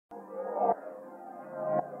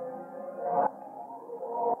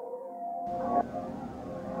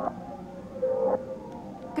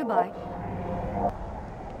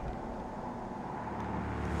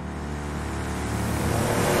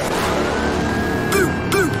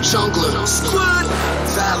Jungler, Squad,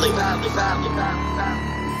 Valley.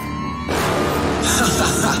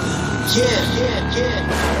 Yeah.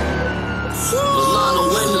 Milano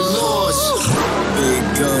and the Laws. Big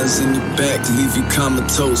guns in the back, leave you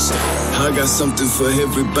comatose. I got something for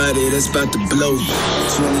everybody that's about to blow.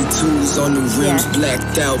 22s on the rims,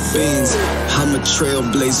 blacked out Benz. I'm a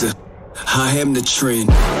trailblazer, I am the trend.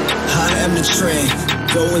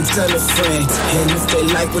 Go and tell a friend, and if they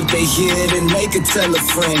like what they hear, then they can tell a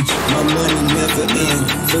friend. My money never ends,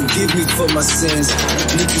 forgive me for my sins.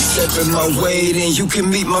 If you step in my way, then you can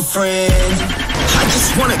meet my friend. I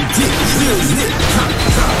just wanna get real lit,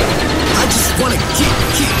 I just wanna get.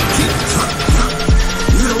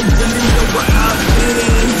 You don't really know where I've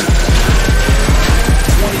been.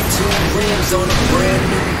 22 rims on a brand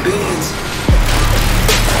new Benz.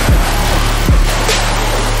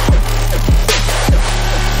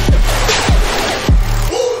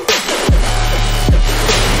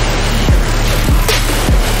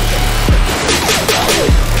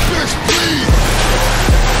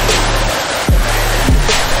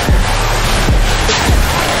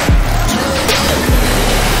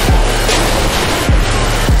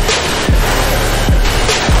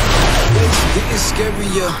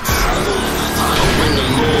 When the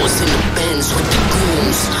Laws in the Benz with the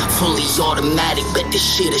goons, fully automatic, bet this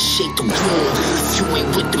shit'll shake the room. If you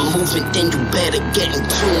ain't with the movement, then you better get in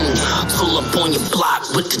tune. Pull up on your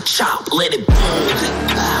block with the chop, let it boom.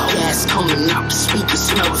 Gas coming out the speakers,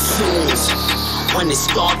 smell the fumes. When it's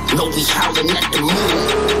dark, know we howling at the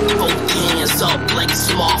moon. Both hands up like a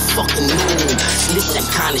small fucking moon. This that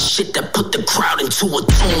kind of shit that put the crowd into a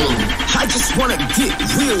tune. I just wanna get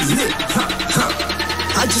real lit,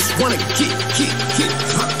 I just wanna get.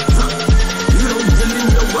 You don't really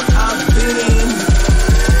know where I've been.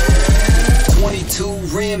 22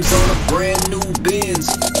 rims on a brand new Benz.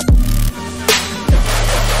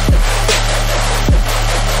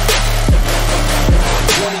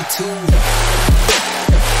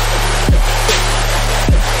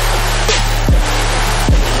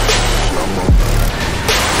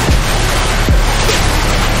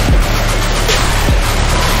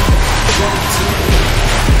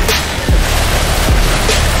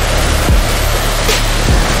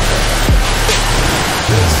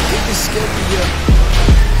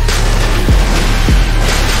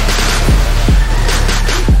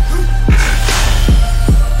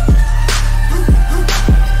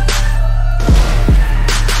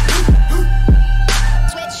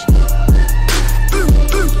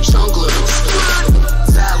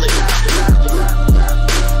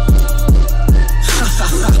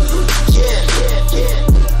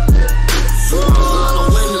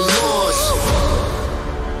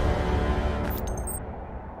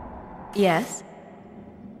 Yes?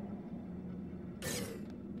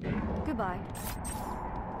 Goodbye.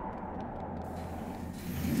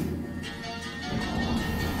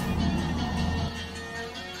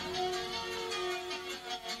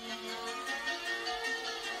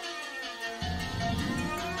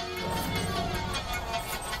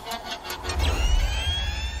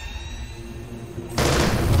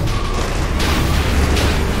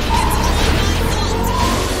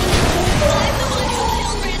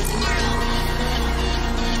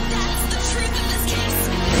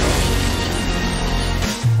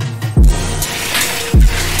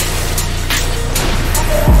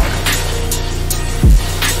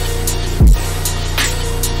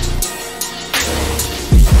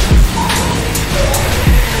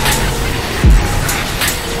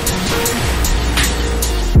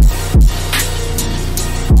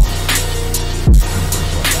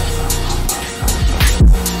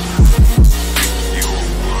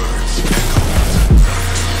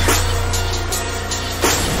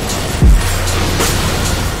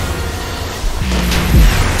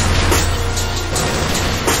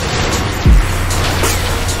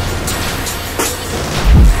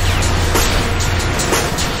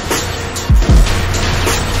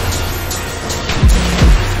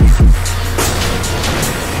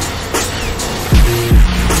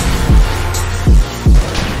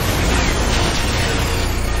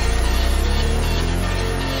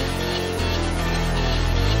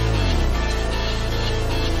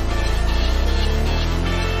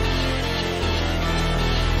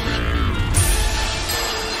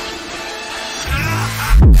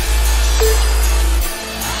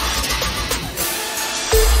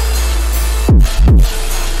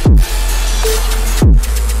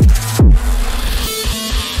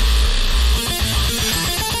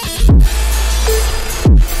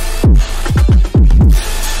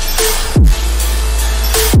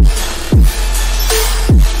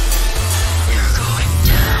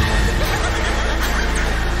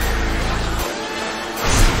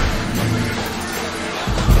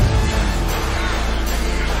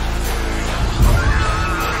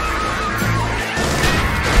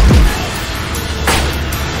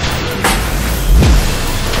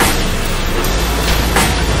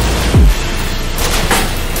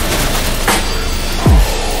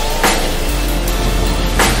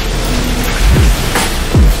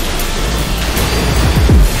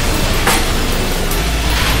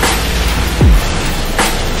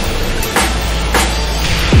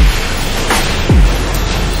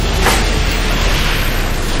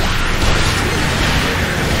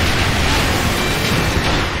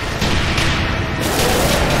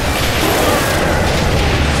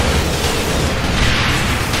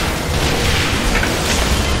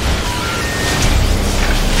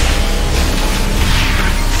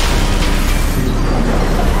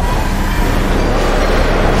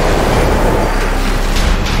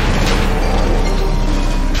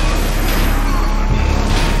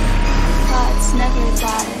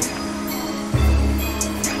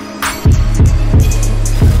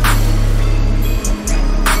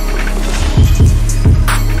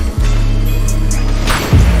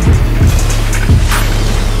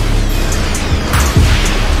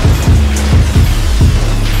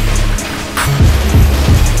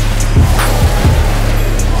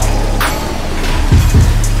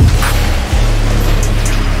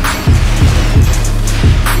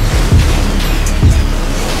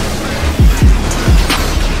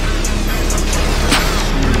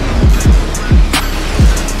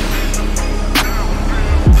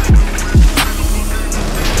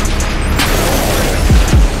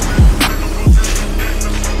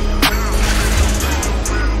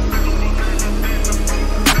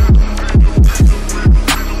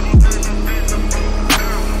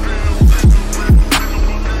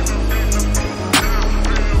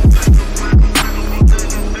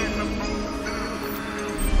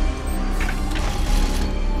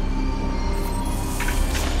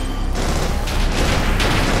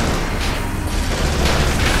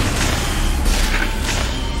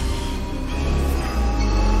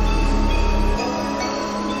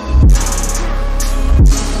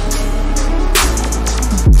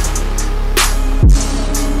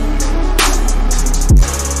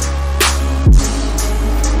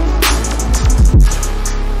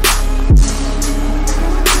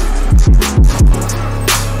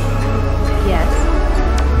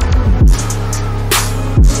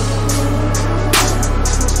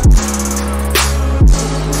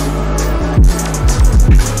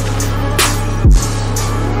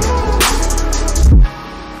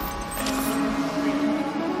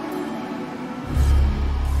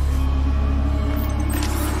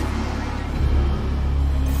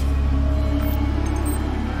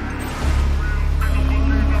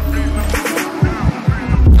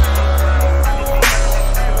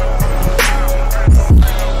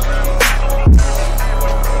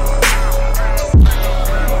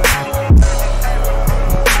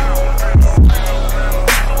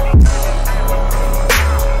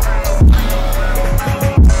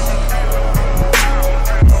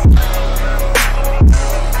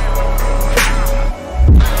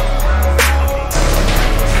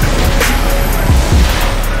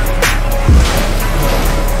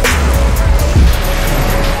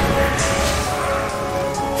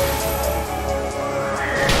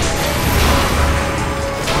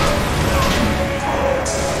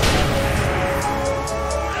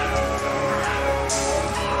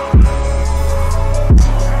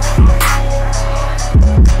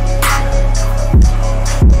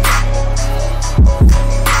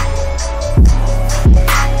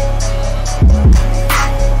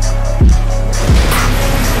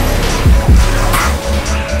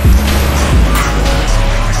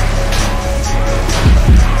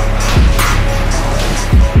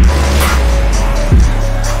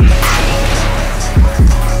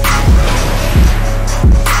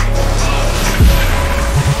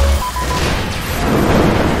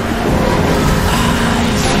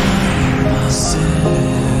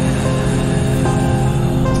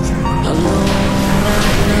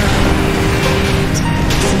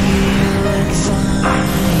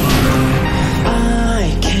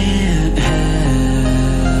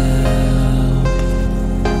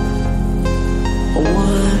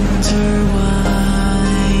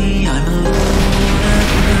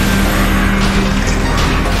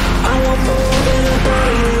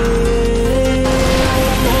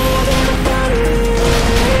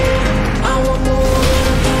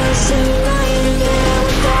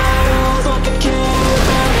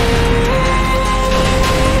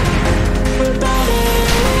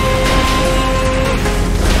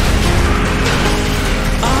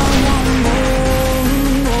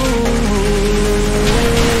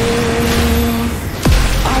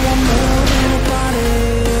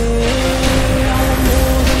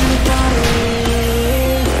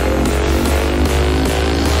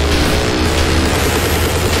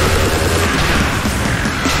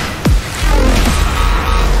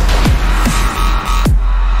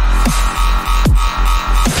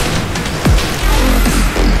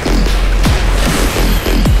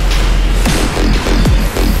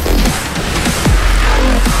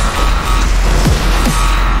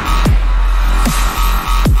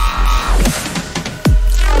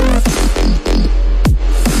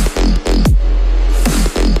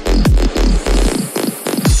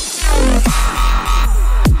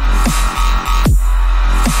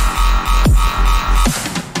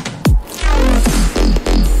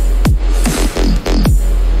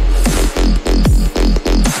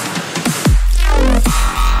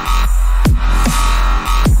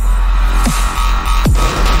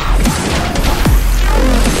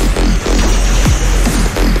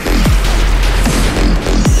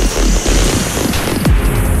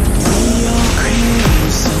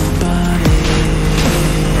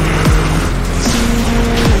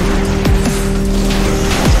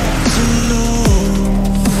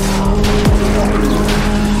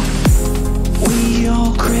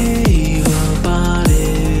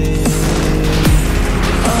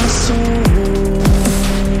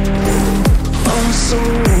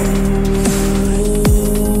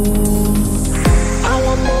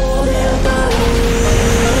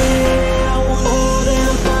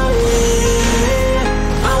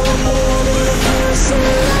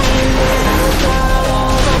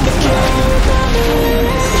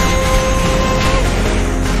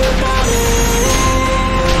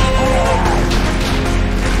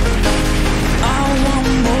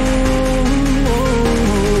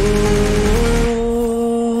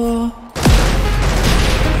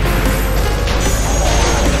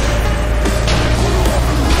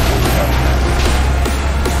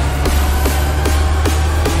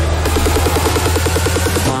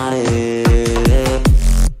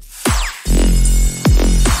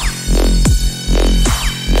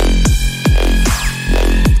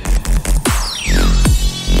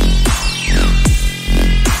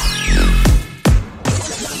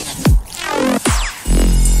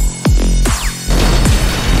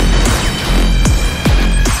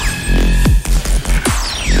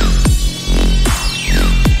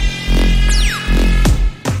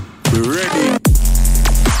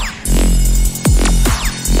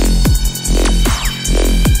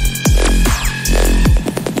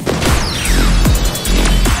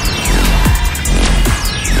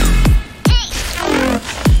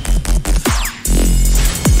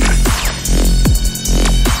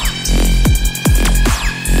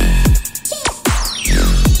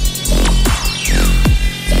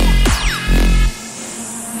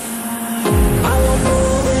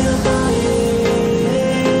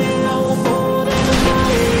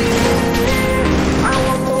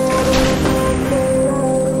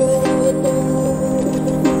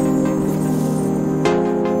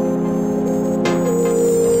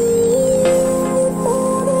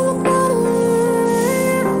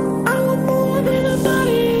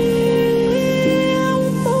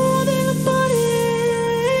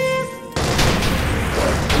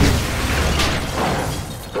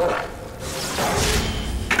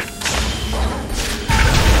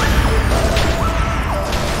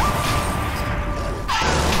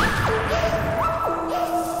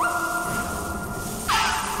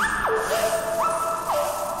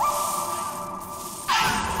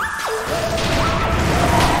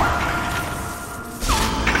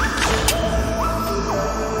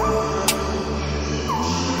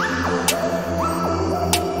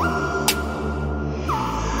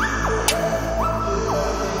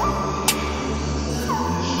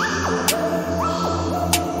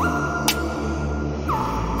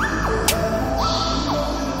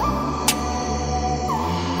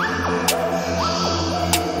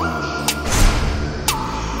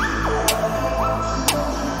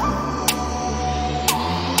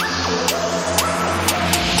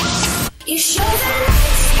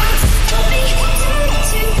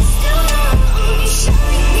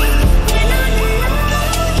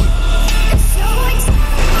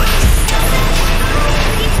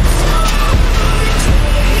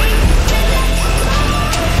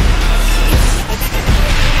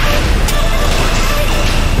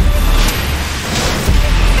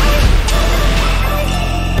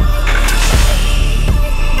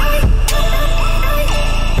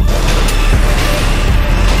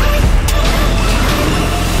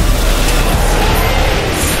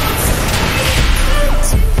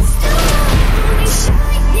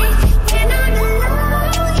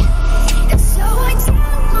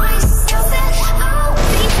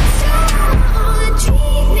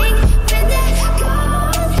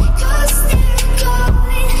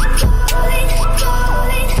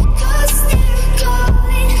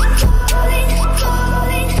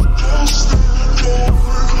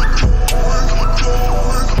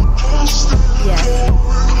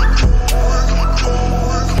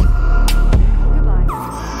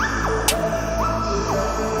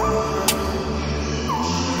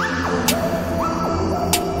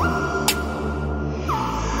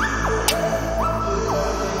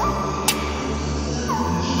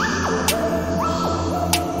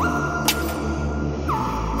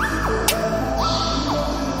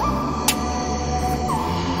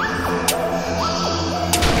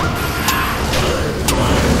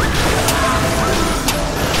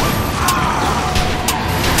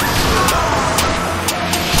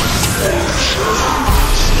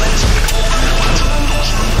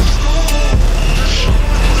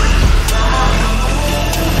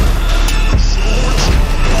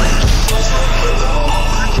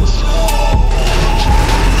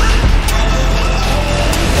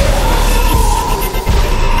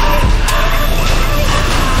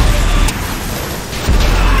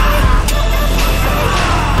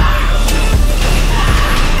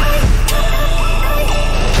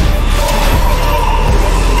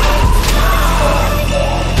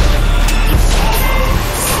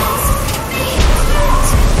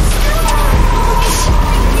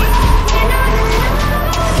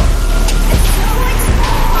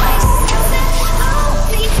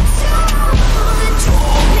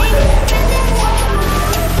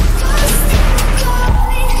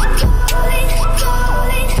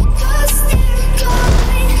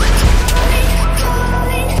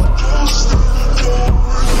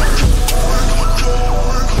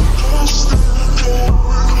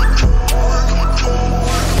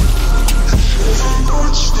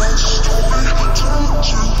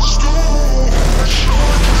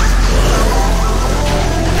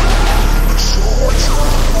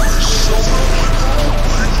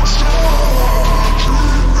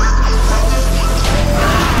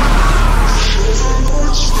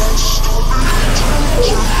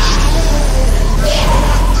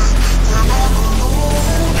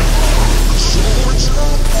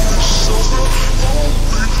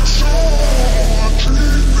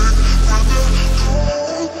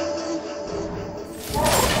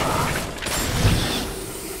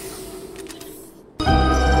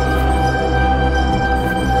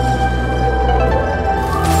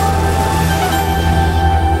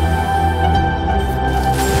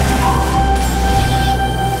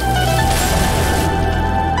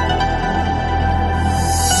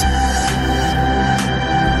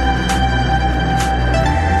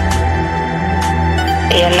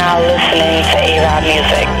 You're now listening to A-Rod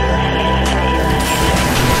Music.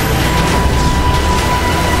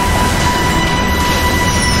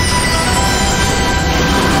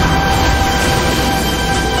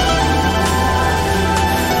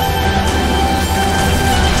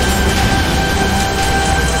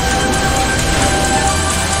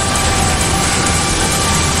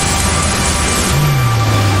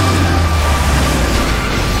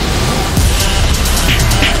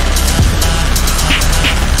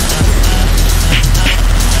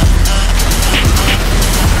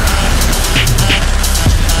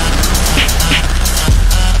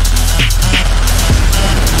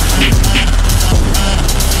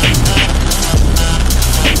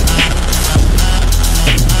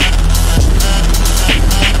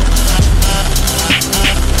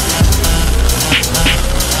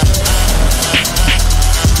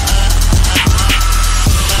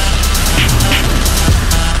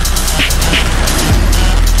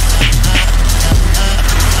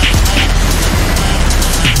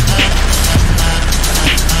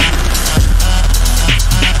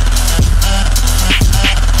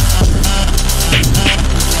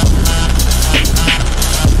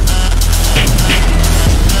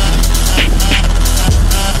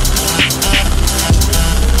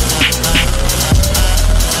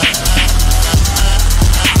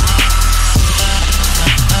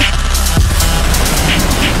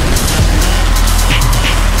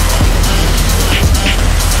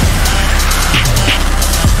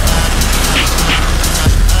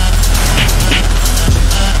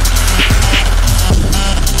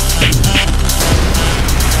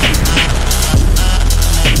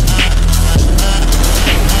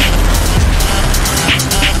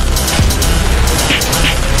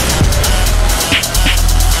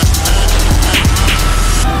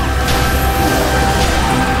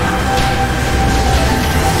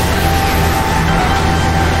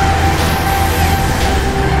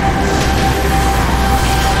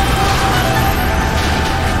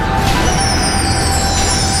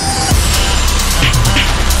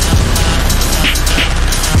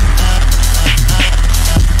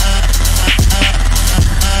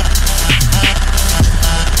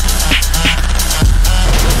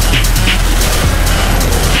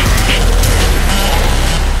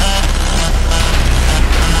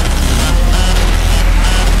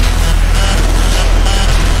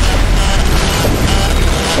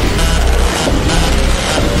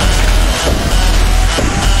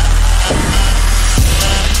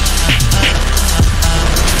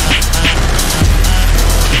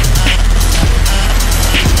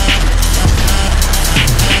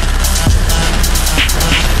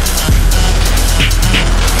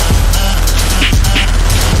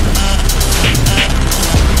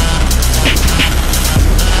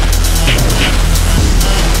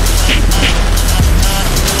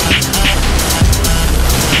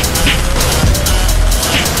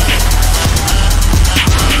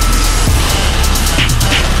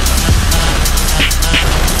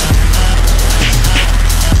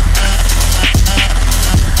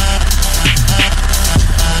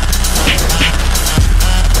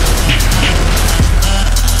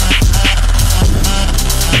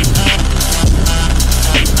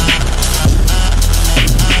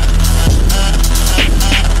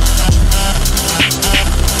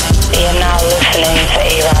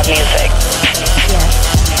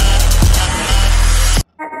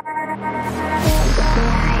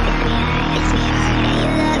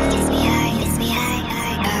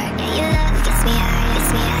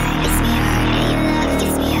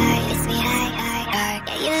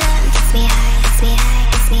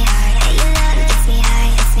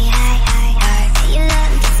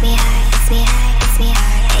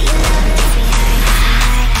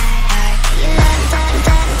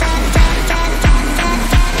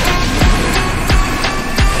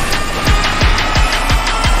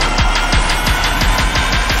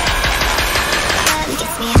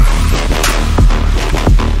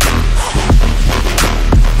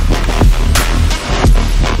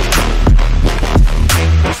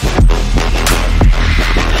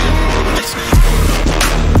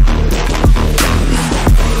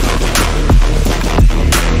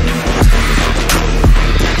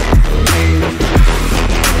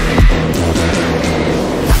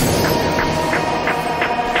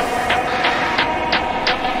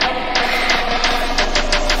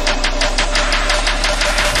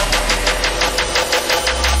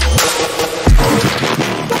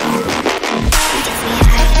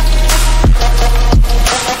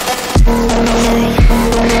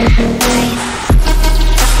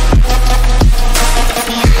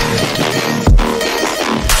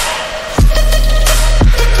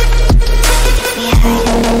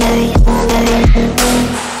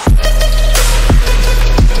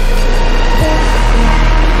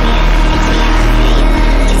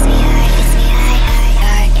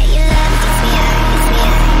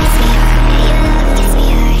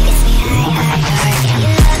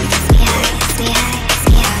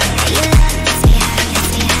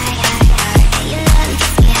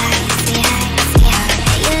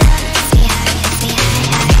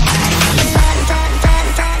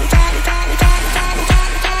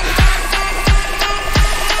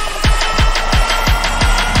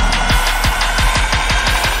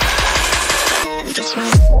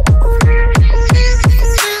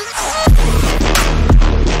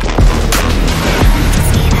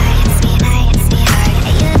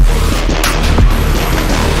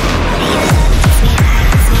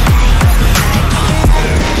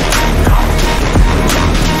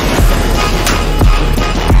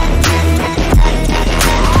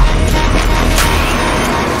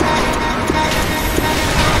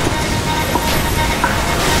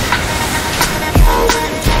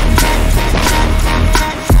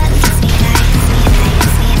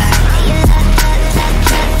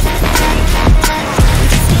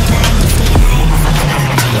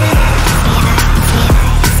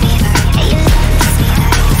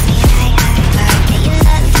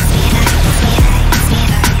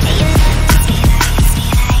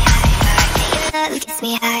 gets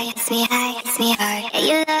me high, gets me high, gets me hard. Yeah,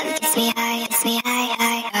 your love gets me high, gets me high,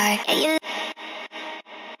 high, hard. Yeah, your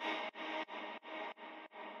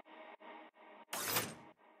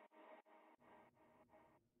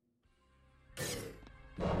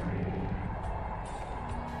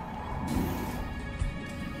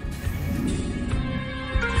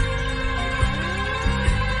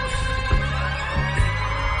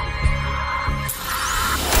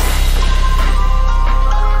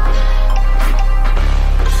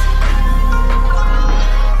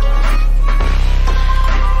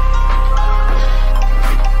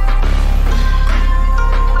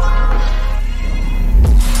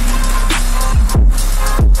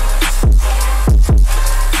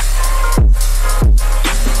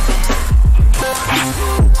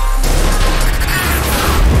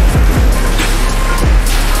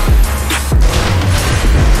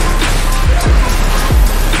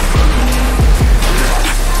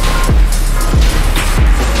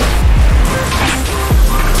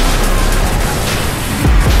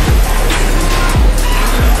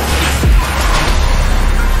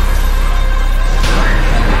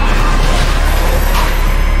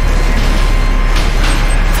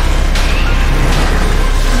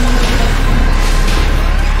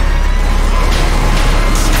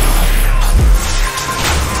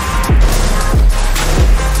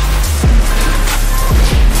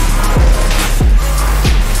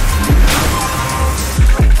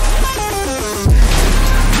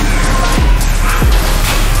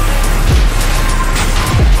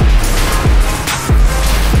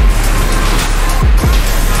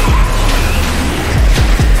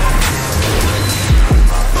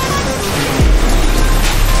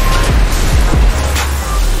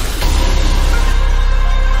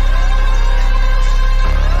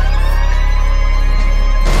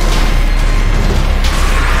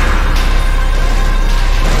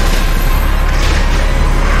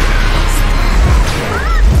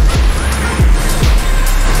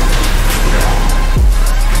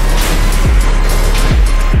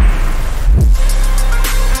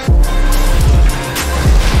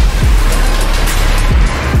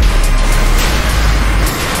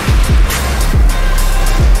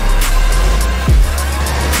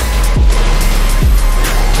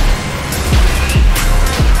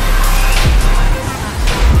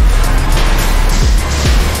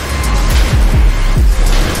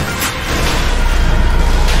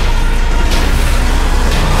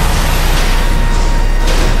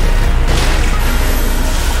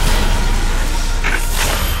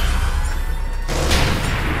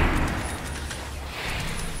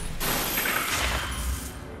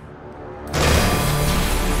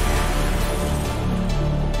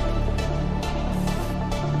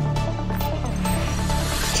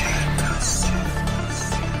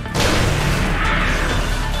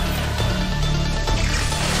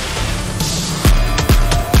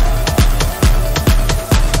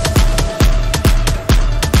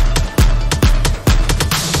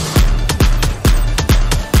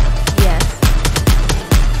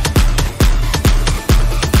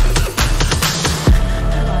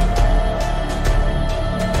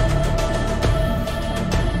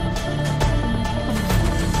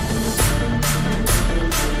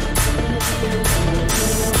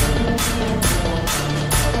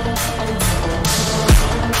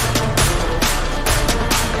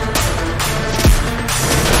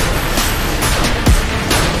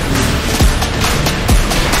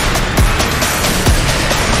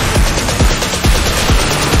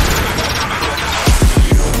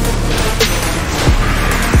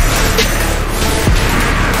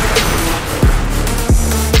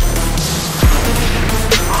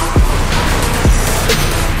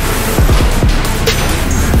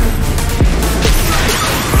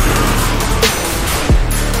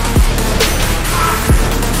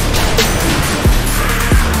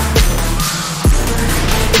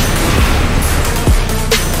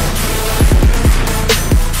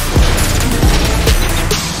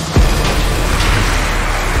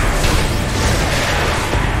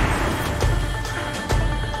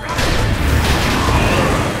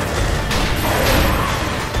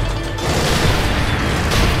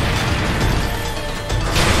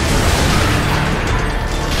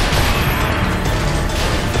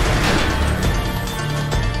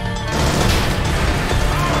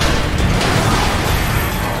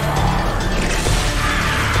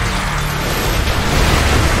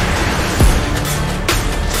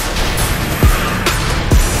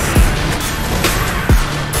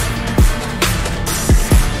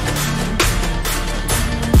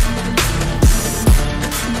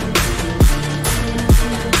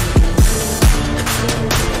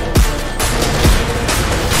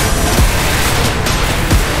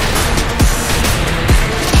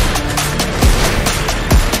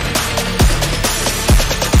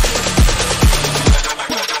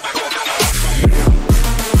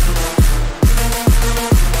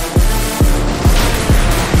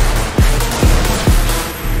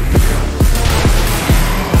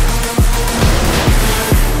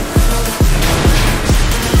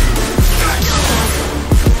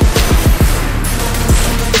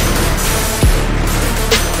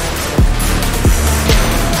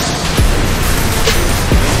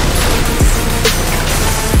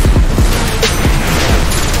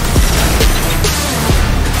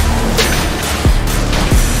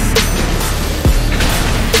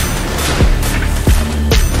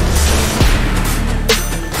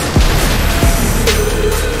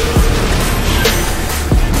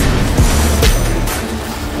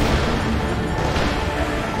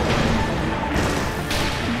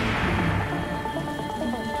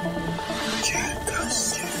All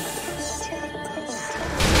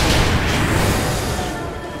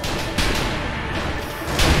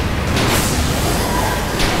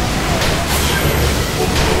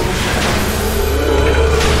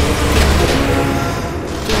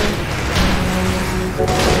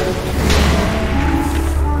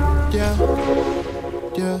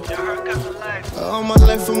my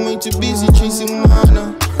life I'm way too busy chasing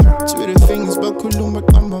mana. Twitter fingers, but kulumba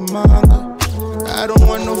kamba manga. I don't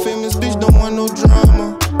want no famous bitch, don't want no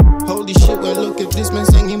drama. Holy shit, well look at this man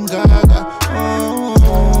singing gaga. Oh,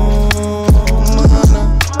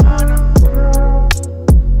 mana.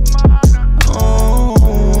 Oh,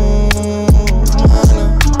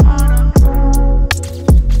 mana.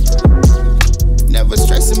 Never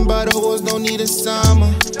stressing about the hoes, don't need a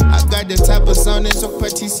summer. I got the type of sound that's so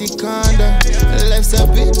participanda. Life's a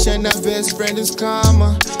bitch and our best friend is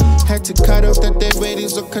karma. Had to cut off that dead weight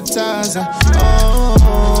is a kataza.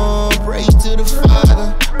 Oh, pray to the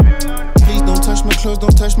Father. Please don't touch my clothes,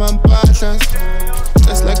 don't touch my patas.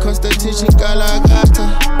 Just like Constitution Galagata.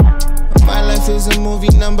 My life is a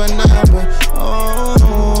movie number 9.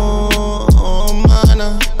 Oh,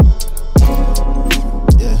 mana.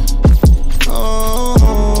 Yeah. Oh,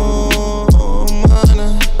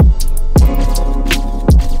 mana.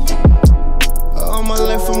 All my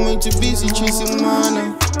life I'm way too busy chasing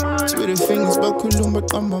mana. Twitter fingers, but kulumba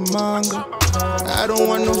kamba manga. I don't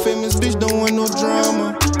want no famous bitch, don't want no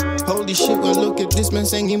drama. Holy shit, well look at this man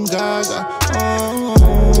singing gaga. Oh,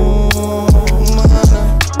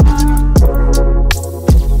 mana.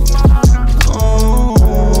 Oh,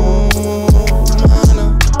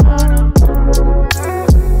 mana.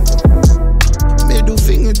 Middle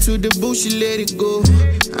finger to the bullshit, let it go.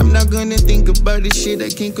 I'm not gonna think about the shit I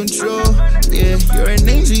can't control. Yeah, you're an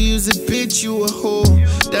angel, use a bitch, you a hoe.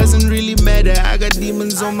 Doesn't really matter, I got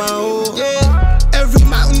demons on my own. Yeah, every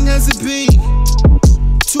mountain has a peak.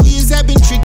 2 years I've been tricked.